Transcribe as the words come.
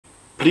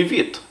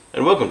Привет,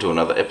 and welcome to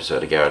another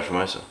episode of Garage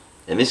Formosa.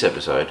 In this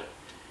episode,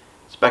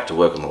 it's back to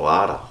work on the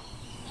Lada.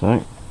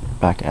 So,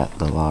 back at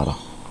the Lada.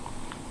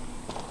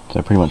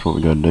 So pretty much what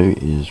we've got to do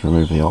is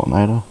remove the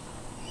alternator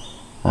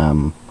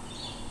and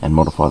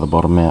modify the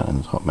bottom mount and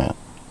the top mount.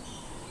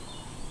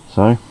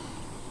 So,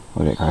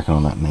 we'll get cracking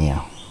on that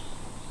now.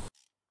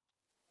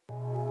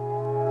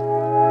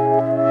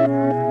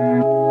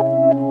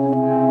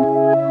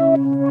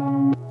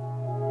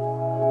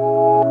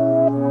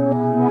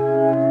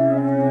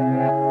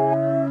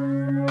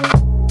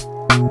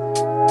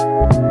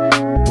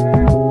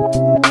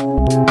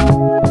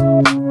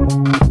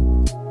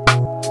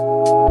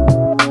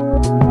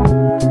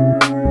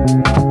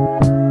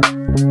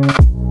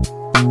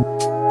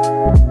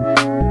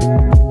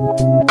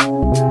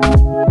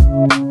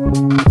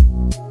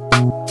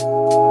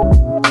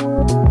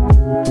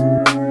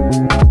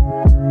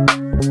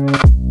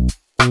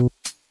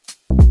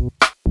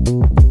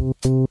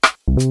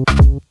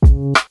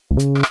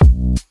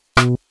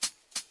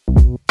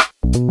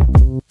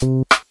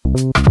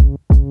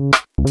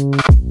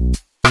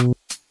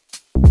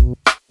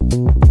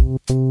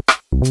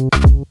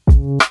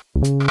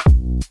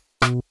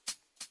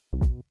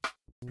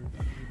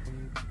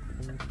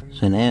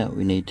 So now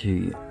we need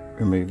to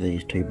remove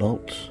these two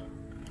bolts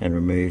and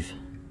remove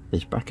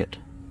this bracket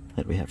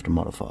that we have to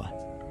modify.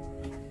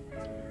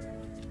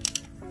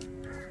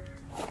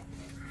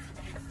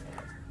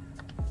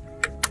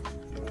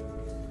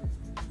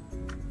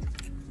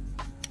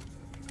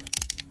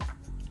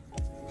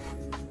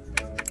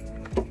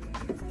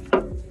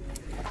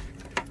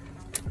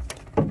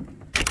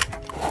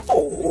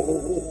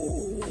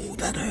 Oh,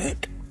 that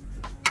hurt.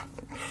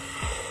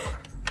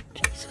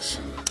 Jesus.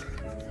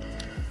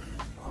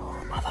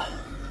 Oh, mother.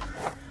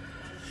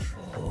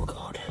 Oh,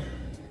 God.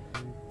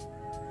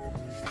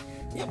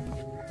 Yep.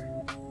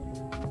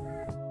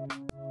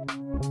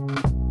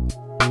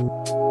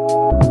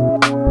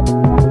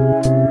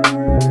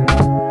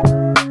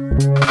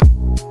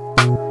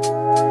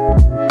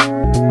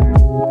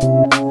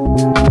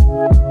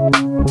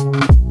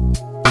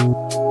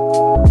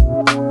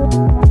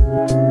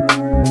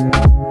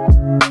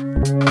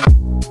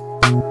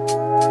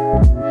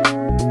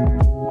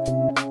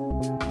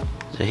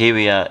 So here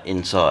we are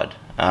inside.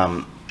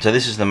 So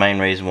this is the main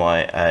reason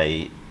why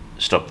I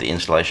stopped the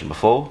installation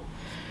before,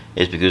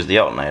 is because of the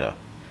alternator.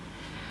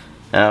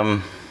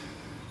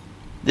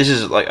 This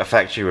is like a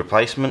factory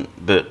replacement,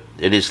 but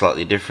it is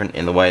slightly different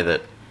in the way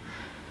that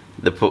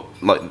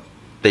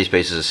these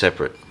pieces are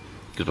separate,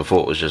 because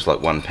before it was just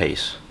like one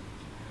piece.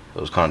 It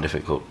was kind of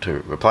difficult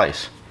to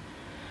replace.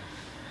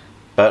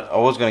 But I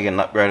was going to get an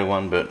upgraded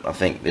one, but I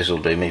think this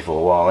will do me for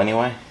a while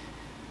anyway.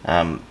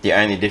 The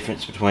only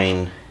difference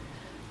between,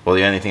 well,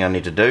 the only thing I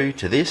need to do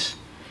to this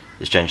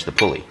is change the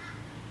pulley,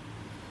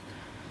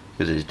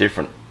 because it is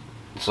different.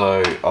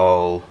 So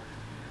I'll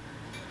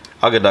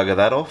ugga-dugga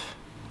that off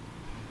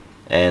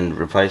and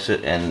replace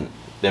it, and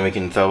then we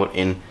can throw it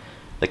in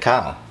the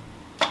car,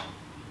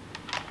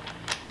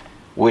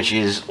 which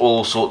is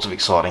all sorts of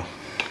exciting.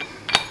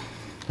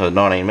 So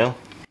 19mm.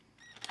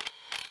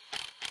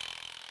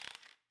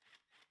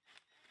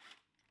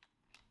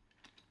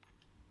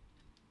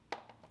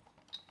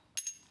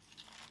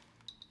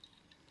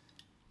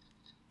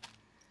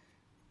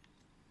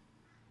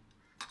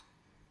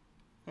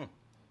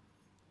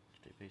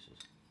 Two pieces.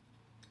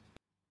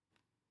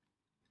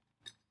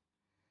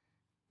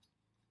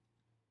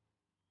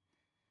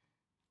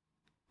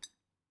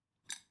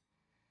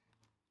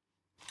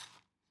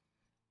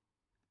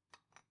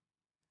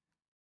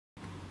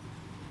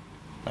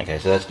 Okay,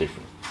 so that's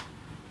different.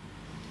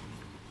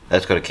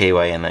 That's got a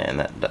keyway in there and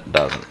that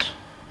doesn't.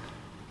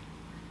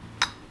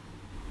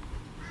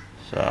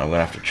 So I'm going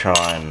to have to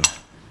try and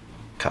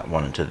cut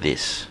one into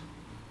this.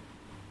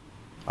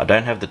 I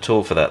don't have the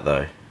tool for that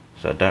though,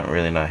 so I don't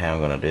really know how I'm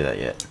going to do that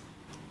yet.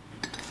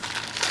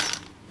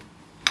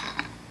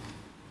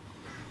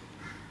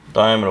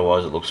 Diameter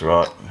wise it looks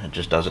right, it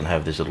just doesn't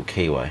have this little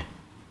keyway.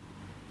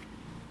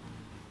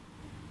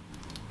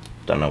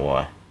 Don't know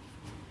why.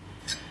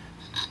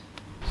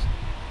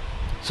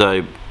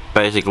 So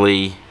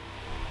basically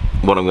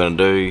what I'm going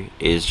to do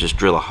is just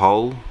drill a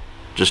hole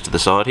just to the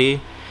side here,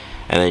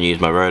 and then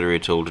use my rotary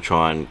tool to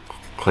try and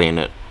clean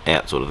it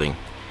out, sort of thing.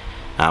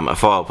 A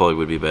file probably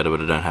would be better, but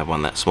I don't have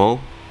one that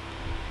small,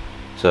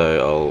 so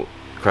I'll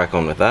crack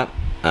on with that.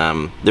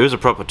 There is a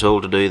proper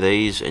tool to do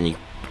these, and you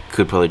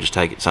could probably just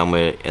take it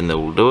somewhere and they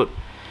will do it.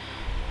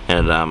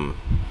 And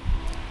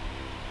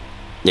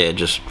yeah, it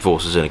just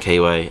forces in a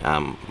keyway.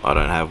 I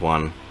don't have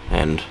one,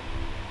 and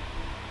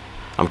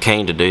I'm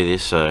keen to do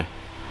this, so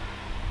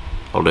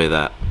I'll do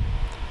that.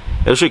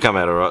 It should come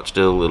out alright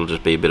still, it'll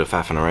just be a bit of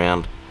faffing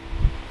around.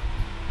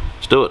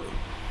 Let's do it.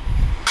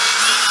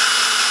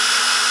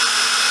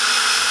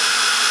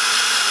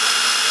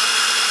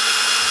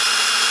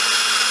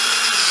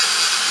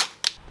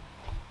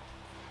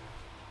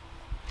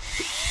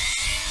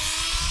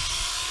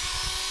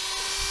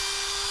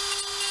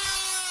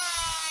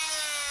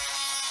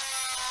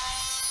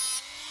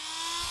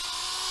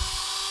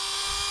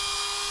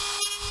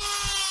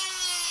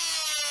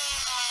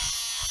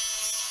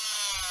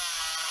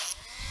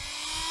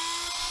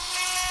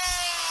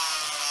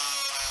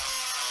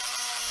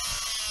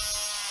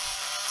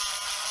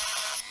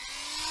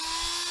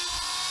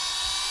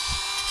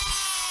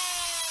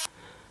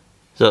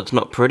 So it's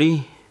not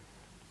pretty,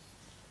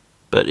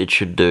 but it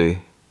should do.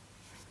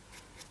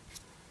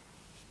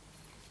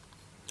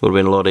 Would have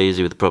been a lot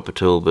easier with the proper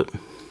tool, but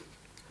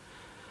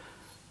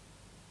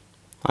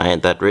I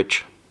ain't that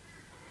rich.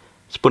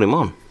 Let's put him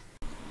on.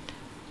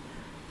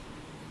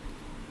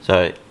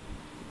 So,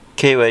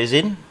 keyway's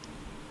in.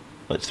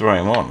 Let's throw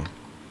him on.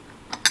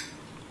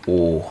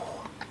 Oh,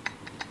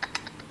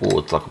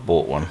 it's like I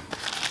bought one.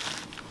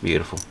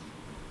 Beautiful.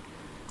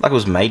 Like it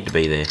was made to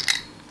be there.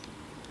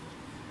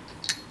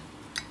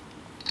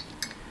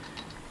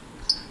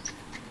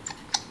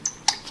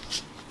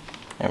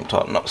 And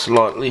tighten up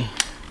slightly.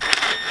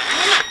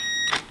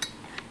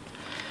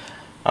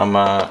 I'm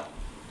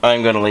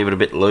going to leave it a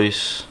bit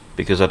loose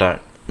because I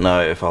don't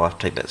know if I'll have to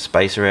take that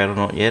spacer out or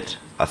not yet.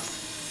 I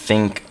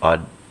think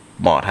I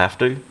might have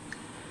to,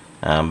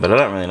 but I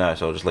don't really know,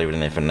 so I'll just leave it in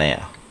there for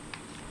now.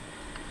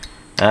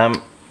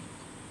 But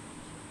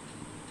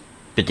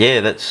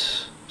yeah,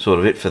 that's sort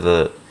of it for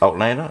the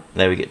alternator.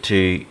 Now we get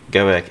to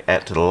go back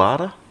out to the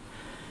Lada,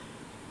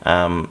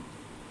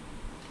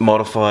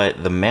 modify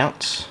the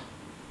mounts,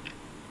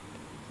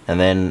 and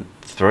then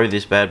throw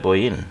this bad boy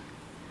in.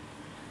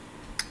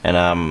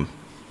 And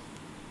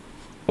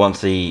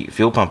once the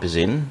fuel pump is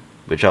in,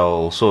 which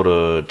I'll sort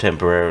of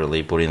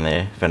temporarily put in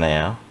there for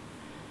now,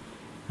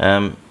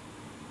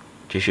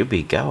 she should be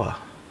a goer.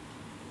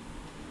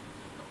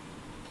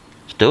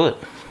 Let's do it.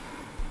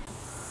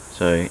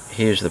 So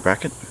here's the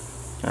bracket.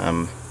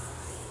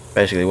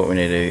 Basically what we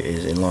need to do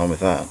is, in line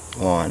with that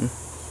line,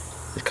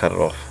 is cut it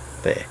off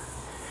there,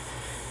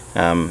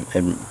 and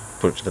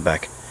put it to the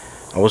back.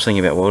 I was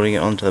thinking about welding it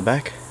onto the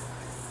back,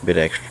 a bit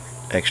of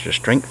extra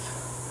strength.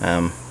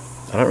 I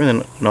don't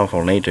really know if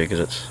I'll need to because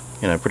it's,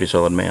 you know, a pretty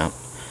solid mount,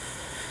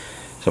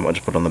 so I might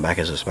just put it on the back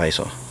as a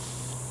spacer.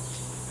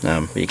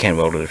 But you can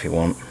weld it if you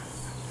want.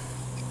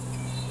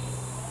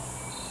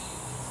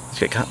 Let's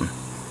get cutting.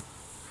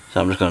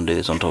 So I'm just going to do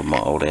this on top of my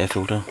old air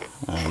filter,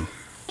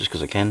 just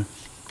because I can.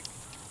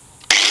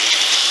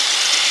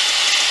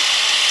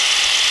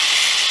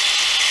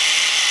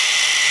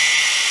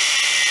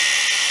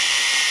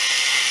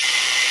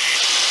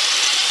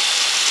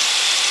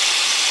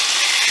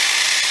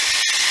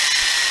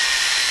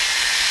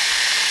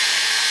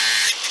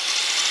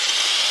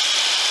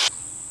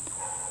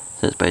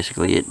 So that's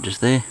basically it, just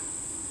there.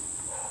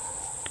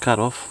 Cut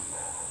off.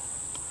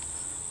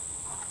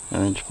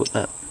 And then just put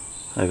that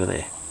over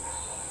there.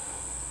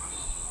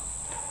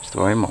 Just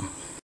throw him on.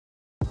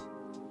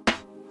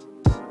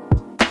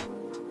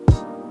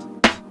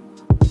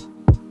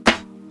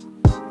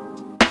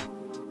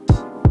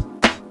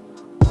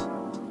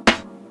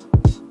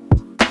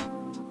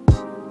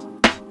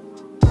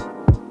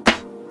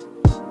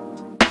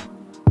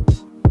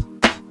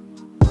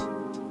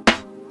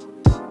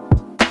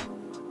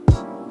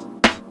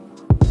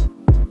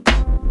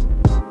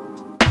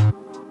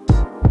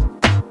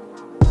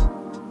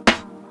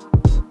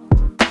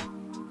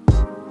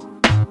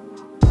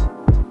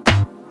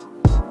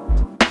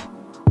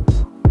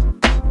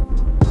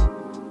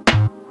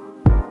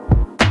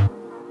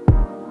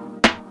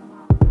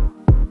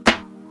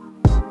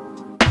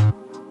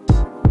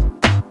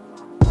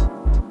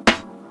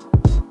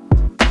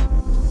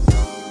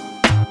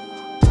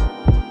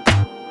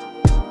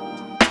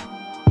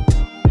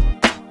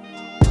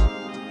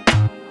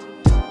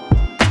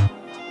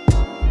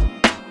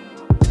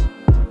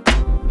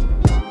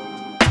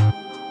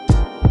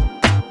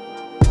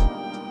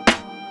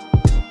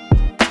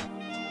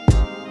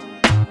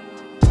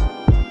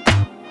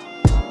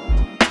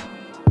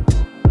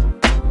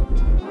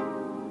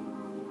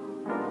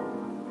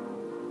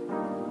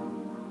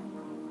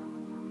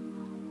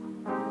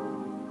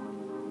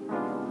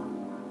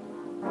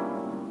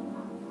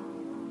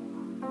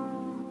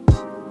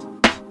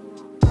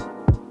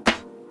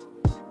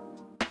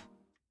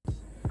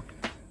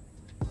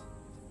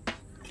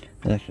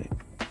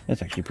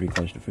 That's actually pretty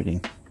close to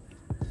fitting.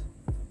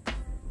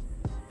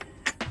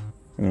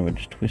 I'm going to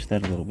just twist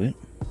that a little bit.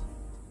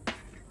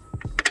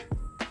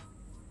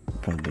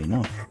 Probably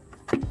enough.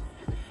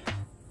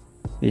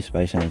 This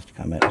spacer needs to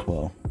come out as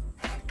well.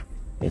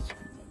 It's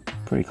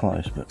pretty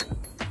close, but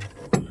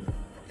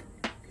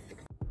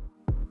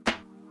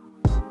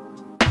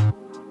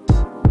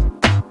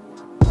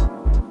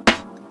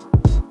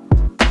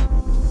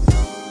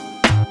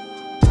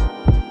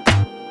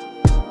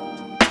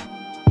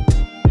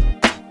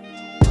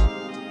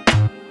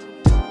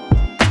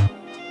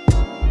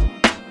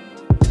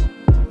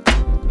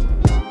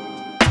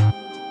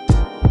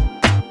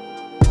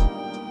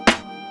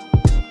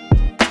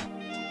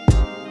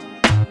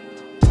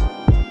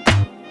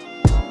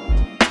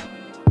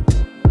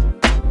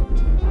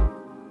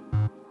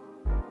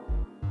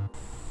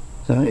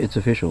so it's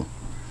official.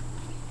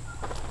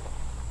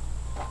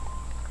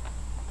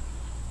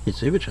 It's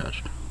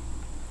supercharged.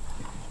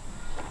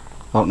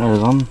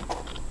 Alternator's on,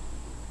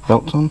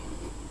 belt's on,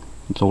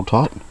 it's all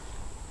tight.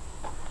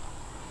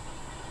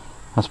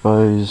 I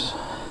suppose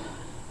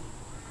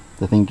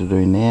the thing to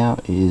do now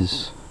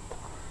is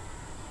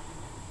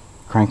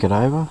crank it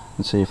over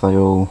and see if they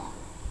all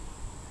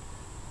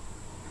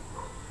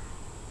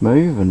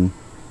move and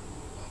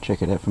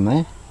check it out from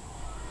there.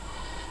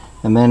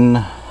 And then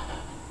I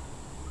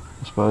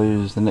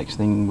suppose the next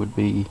thing would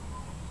be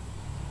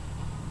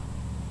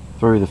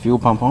throw the fuel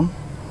pump on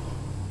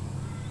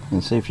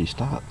and see if she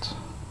starts.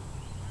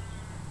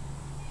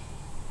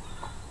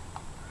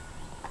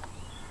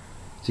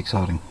 It's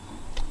exciting.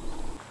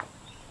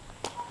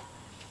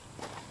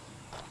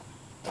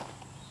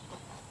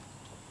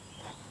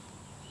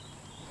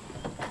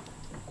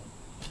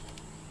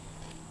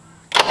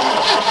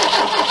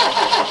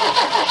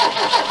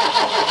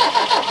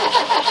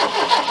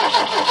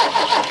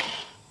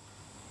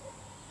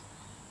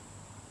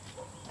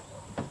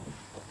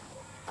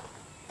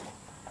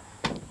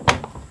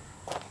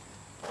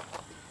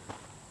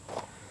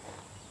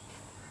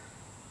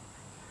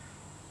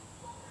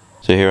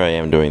 So here I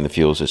am doing the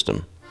fuel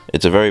system.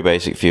 It's a very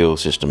basic fuel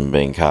system,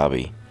 being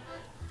carby.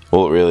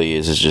 All it really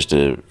is just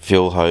a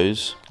fuel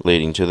hose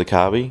leading to the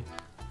carby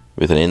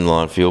with an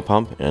inline fuel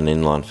pump and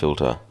an inline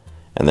filter,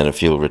 and then a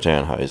fuel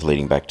return hose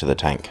leading back to the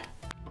tank.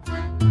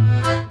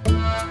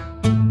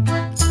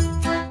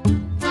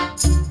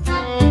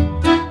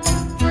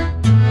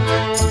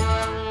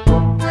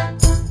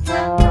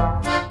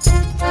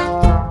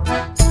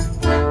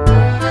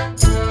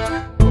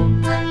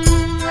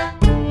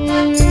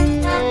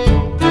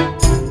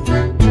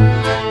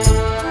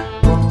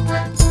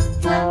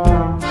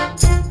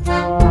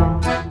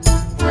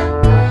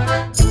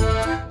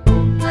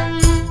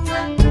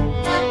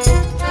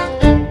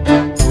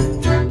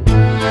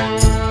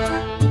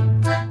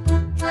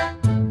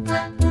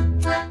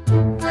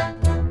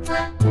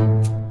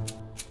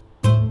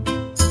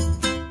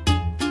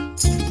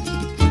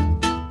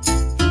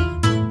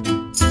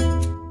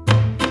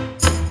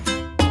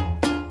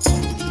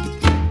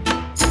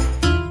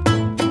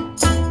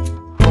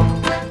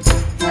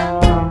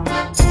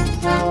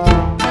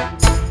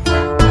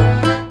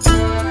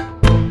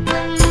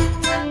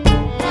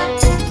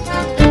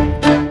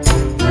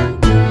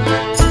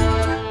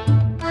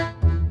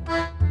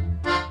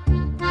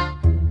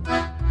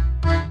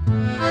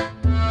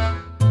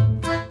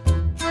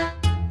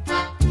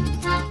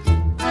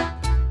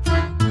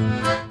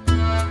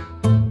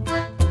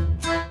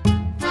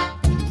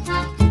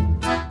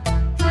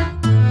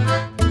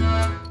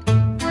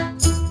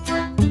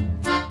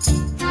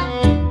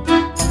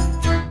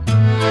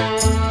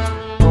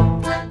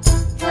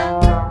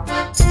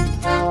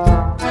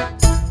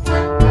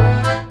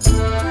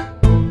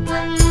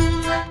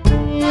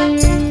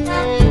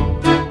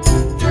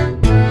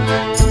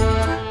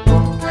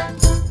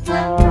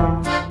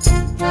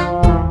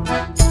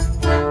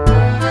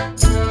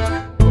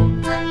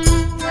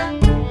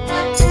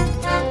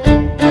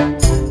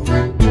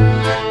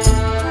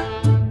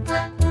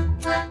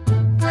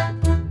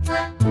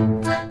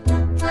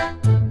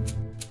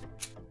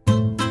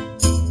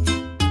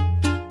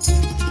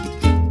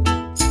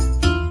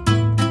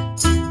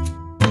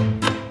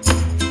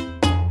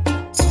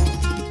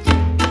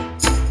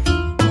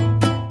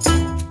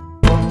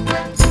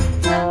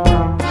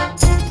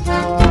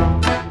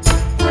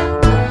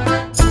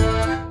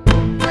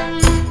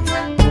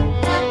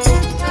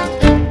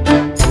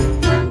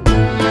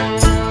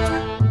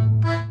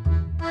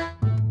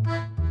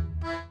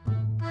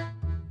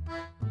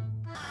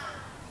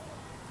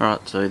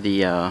 Alright, so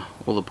the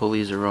all the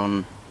pulleys are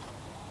on,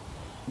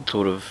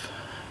 sort of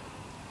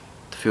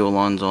the fuel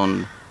line's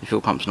on, the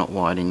fuel pump's not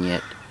wired in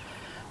yet,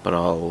 but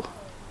I'll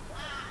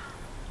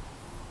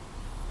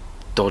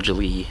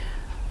dodgily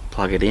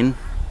plug it in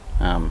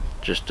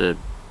just to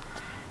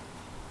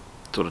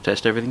sort of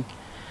test everything.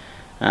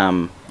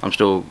 I'm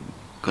still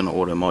going to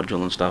order a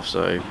module and stuff,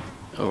 so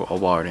I'll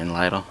wire it in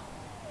later.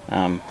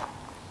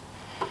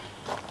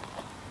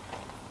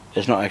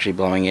 It's not actually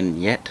blowing in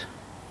yet,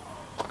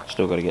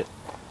 still got to get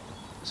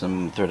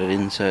some threaded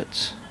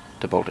inserts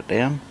to bolt it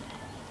down.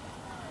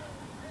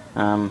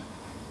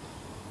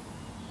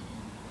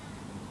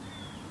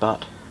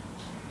 But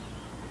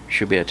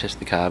should be able to test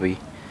the carby,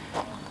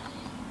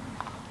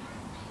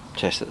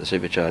 test that the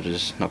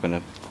supercharger's not going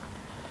to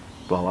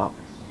blow up.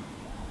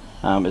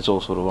 It's all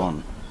sort of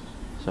on,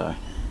 so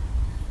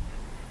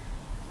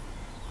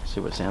see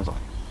what it sounds like.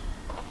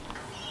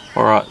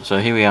 Alright, so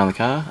here we are in the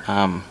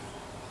car.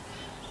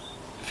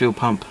 Fuel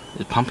pump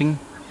is pumping.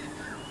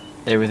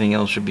 Everything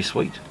else should be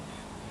sweet,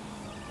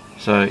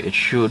 so it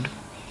should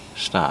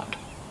start.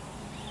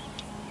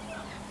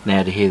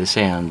 Now to hear the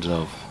sounds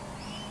of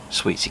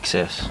sweet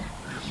success.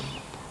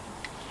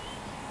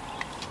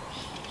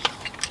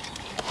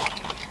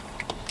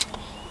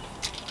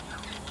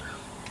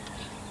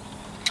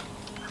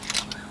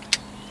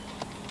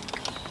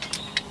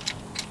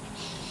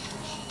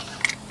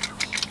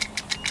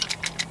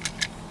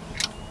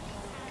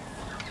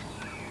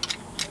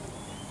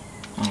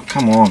 Oh,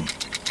 come on.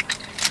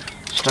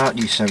 Start,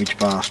 you savage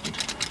bastard.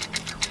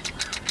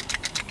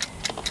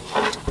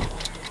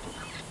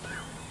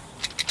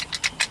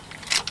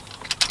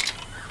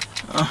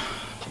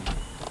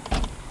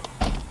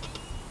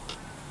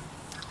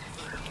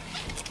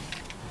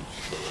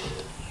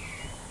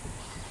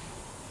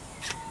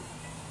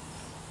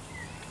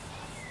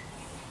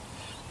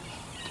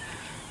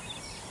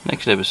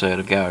 Next episode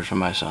of Garage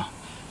Formosa.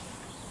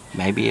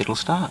 Maybe it'll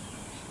start.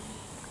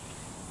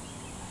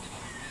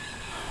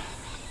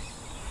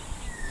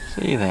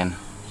 See you then.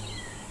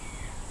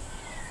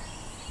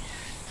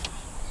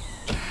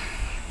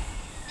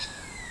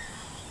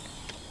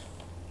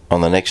 On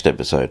the next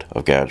episode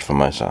of Garage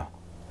Formosa,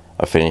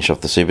 I finish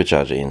off the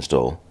supercharger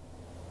install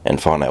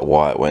and find out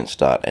why it won't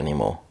start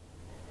anymore.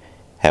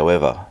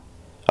 However,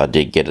 I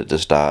did get it to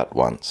start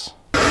once.